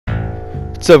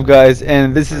What's up guys,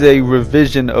 and this is a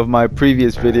revision of my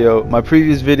previous video. My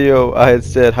previous video I had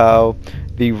said how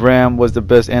the ram was the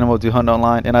best animal to hunt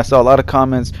online, and I saw a lot of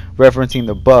comments referencing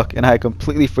the buck, and I had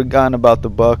completely forgotten about the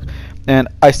buck. And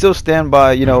I still stand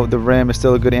by, the ram is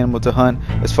still a good animal to hunt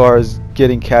as far as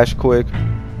getting cash quick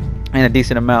and a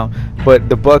decent amount, but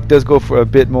the buck does go for a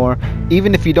bit more,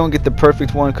 even if you don't get the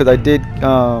perfect one, because I did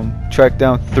track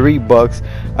down 3 bucks.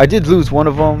 I did lose one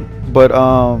of them, but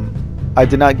I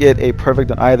did not get a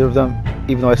perfect on either of them,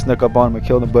 even though I snuck up on them and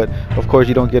killed them. But of course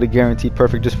you don't get a guaranteed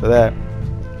perfect just for that.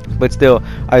 But still,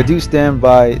 I do stand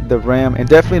by the ram and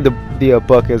definitely the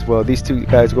buck as well. These two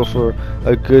guys go for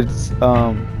a good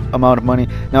amount of money.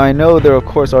 Now I know there of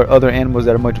course are other animals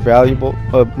that are much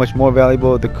more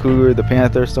valuable, the cougar, the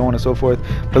panther, so on and so forth,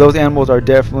 but those animals are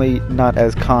definitely not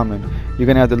as common. You're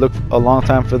gonna have to look a long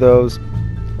time for those,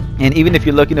 and even if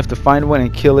you're lucky enough to find one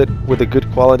and kill it with a good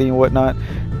quality and whatnot,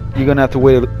 you're gonna have to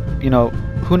wait,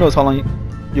 who knows how long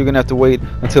you're gonna have to wait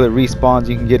until it respawns.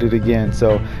 You can get it again.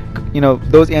 So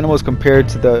those animals compared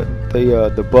to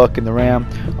the buck and the ram,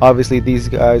 obviously these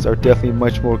guys are definitely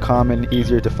much more common,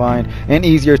 easier to find, and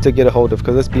easier to get a hold of,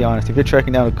 because let's be honest, if you're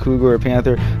tracking down a cougar or a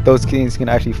panther, those things can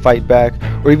actually fight back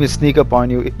or even sneak up on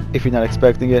you if you're not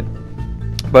expecting it.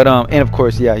 But and of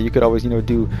course, yeah, you could always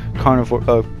do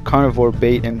carnivore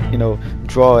bait and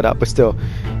draw it out, but still,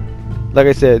 like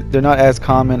I said, they're not as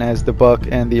common as the buck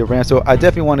and the ram. So I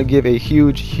definitely want to give a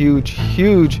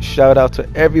huge shout out to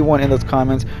everyone in those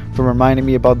comments for reminding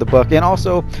me about the buck. And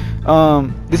also,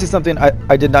 this is something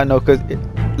I did not know, because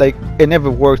it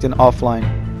never worked in offline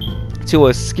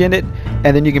to skin it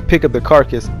and then you can pick up the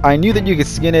carcass. I knew that you could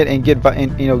skin it and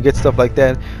get stuff like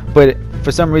that, but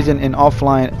for some reason in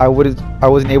offline I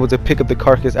wasn't able to pick up the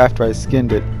carcass after I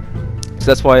skinned it. So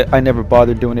that's why I never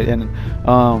bothered doing it in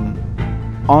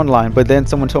online. But then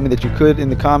someone told me that you could in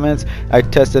the comments. I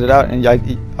tested it out, and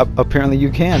apparently you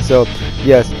can. So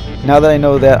yes, now that I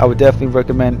know that, I would definitely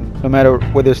recommend, no matter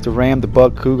whether it's the ram, the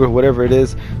buck, cougar, whatever it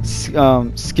is,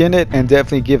 skin it and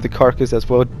definitely give the carcass as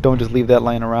well. Don't just leave that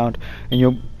lying around, and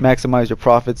you'll maximize your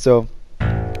profits. So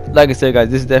like I said guys,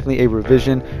 this is definitely a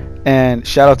revision, and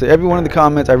shout out to everyone in the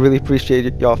comments. I really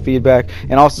appreciate y'all feedback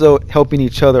and also helping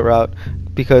each other out,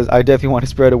 because I definitely want to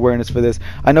spread awareness for this.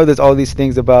 I know there's all these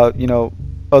things about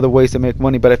other ways to make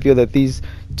money, but I feel that these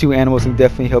 2 animals can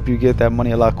definitely help you get that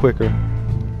money a lot quicker.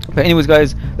 But anyways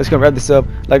guys, let's go wrap this up.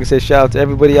 Like I said, shout out to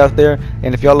everybody out there,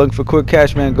 and if y'all looking for quick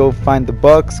cash, man, go find the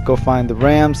bucks, go find the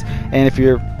rams, and if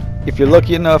you're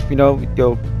lucky enough,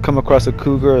 you'll come across a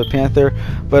cougar or a panther.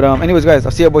 But anyways guys,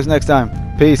 I'll see you boys next time.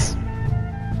 Peace.